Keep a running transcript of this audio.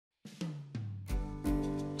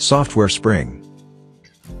Software Spring.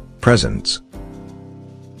 Presents.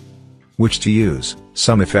 Which to use,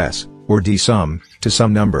 SUMIFS, or DSUM, to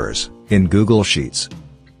sum numbers, in Google Sheets.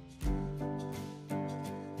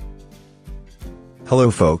 Hello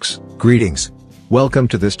folks, greetings. Welcome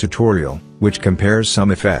to this tutorial, which compares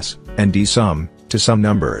SUMIFS and DSUM to sum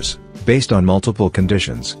numbers, based on multiple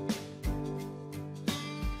conditions.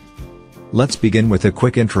 Let's begin with a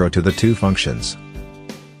quick intro to the two functions.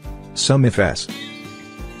 SUMIFS.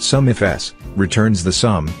 SUMIFS returns the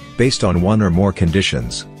sum, based on one or more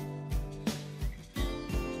conditions.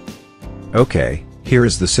 Okay, here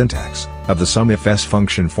is the syntax of the SUMIFS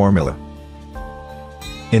function formula.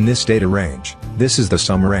 In this data range, this is the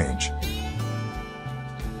sum range.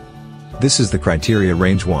 This is the criteria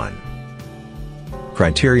range 1.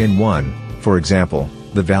 Criterion 1, for example,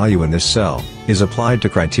 the value in this cell, is applied to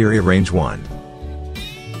criteria range 1.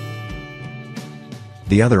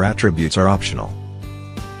 The other attributes are optional.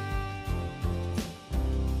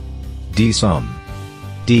 DSUM.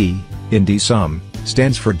 D, in DSUM,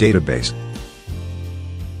 stands for database.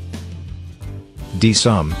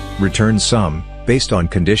 DSUM returns sum, based on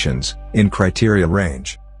conditions, in criteria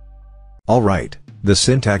range. Alright, the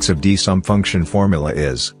syntax of DSUM function formula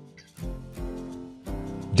is: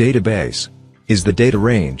 database is the data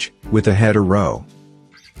range, with a header row.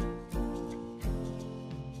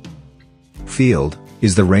 Field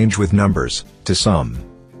is the range with numbers, to sum.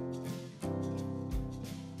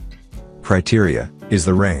 Criteria is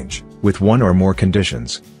the range, with one or more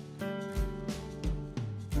conditions.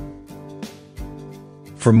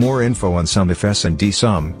 For more info on SUMIFS and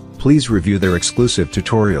DSUM, please review their exclusive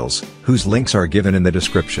tutorials, whose links are given in the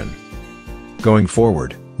description. Going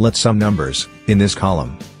forward, let's sum numbers, in this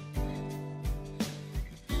column.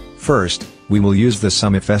 First, we will use the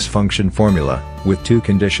SUMIFS function formula, with two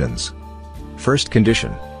conditions. First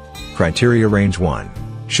condition. Criteria range 1,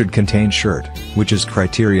 should contain shirt, which is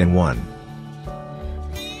criterion 1.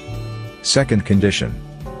 Second condition.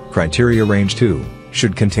 Criteria range 2,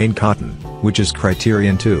 should contain cotton, which is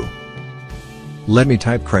criterion 2. Let me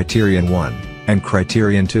type criterion 1, and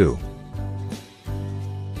criterion 2.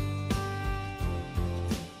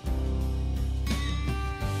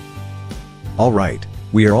 Alright,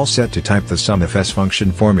 we are all set to type the SUMIFS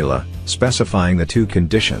function formula, specifying the two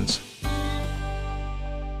conditions.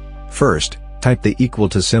 First, type the equal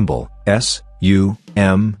to symbol,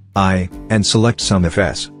 S-U-M-I, and select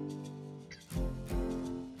SUMIFS.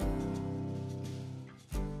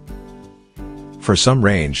 For sum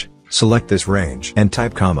range, select this range and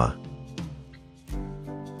type comma.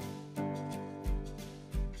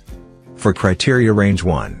 For criteria range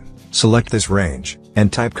 1, select this range,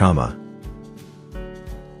 and type comma.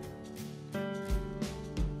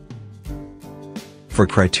 For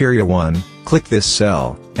criteria 1, click this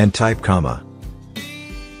cell, and type comma.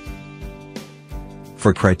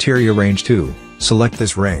 For criteria range 2, select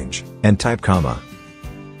this range, and type comma.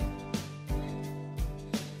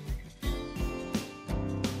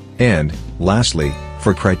 And, lastly,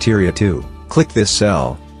 for criteria 2, click this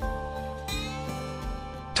cell.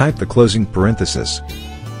 Type the closing parenthesis.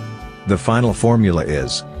 The final formula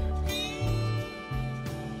is.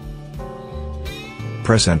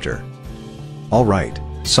 Press enter. Alright,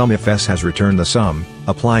 SUMIFS has returned the sum,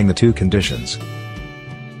 applying the two conditions.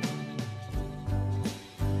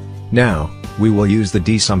 Now, we will use the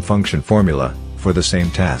DSUM function formula, for the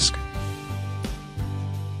same task.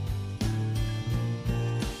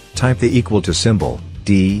 Type the equal to symbol,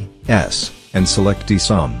 DS, and select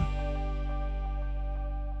DSUM.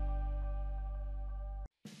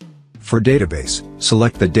 For database,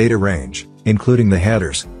 select the data range, including the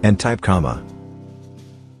headers, and type comma.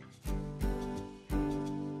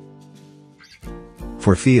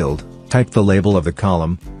 For field, type the label of the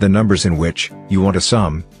column, the numbers in which you want to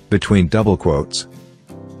sum, between double quotes.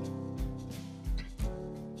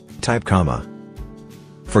 Type comma.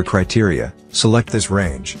 For criteria, select this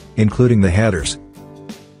range, including the headers.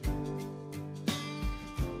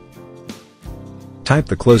 Type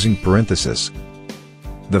the closing parenthesis.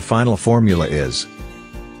 The final formula is.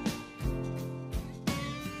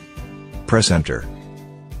 Press enter.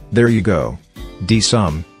 There you go.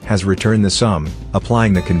 DSUM has returned the sum,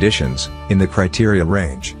 applying the conditions, in the criteria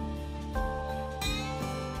range.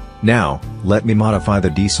 Now, let me modify the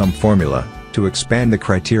DSUM formula, to expand the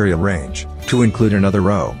criteria range, to include another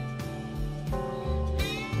row.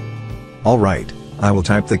 Alright, I will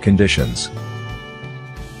type the conditions.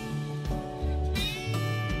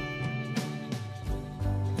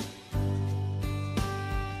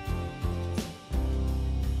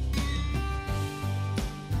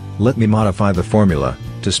 Let me modify the formula,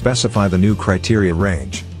 to specify the new criteria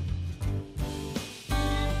range.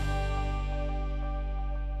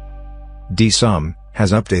 DSUM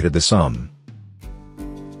has updated the sum.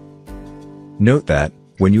 Note that,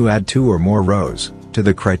 when you add 2 or more rows to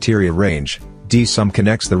the criteria range, DSUM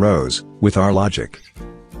connects the rows with our logic.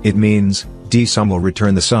 It means, DSUM will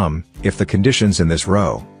return the sum if the conditions in this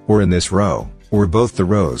row, or in this row, or both the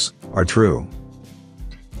rows, are true.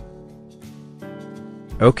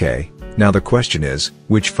 Okay, now the question is,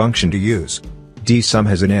 which function to use? DSUM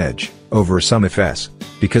has an edge over SUMIFS,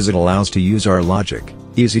 because it allows to use our logic,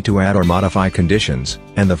 easy to add or modify conditions,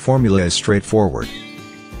 and the formula is straightforward.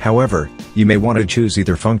 However, you may want to choose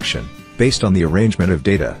either function, based on the arrangement of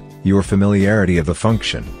data, your familiarity of the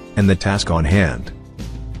function, and the task on hand.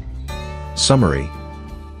 Summary: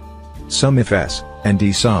 SUMIFS and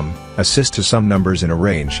DSUM assist to sum numbers in a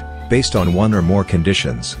range, based on one or more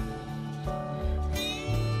conditions.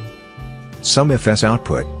 SUMIFS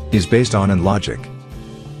output is based on AND logic.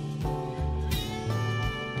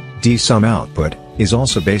 DSUM output is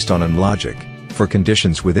also based on AND logic, for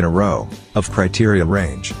conditions within a row of criteria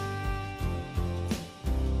range.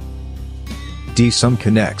 DSUM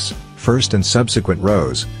connects first and subsequent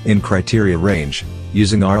rows in criteria range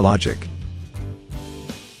using our logic.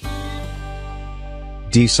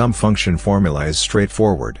 DSUM function formula is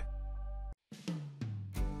straightforward.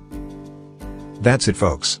 That's it,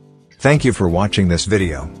 folks. Thank you for watching this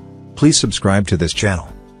video. Please subscribe to this channel.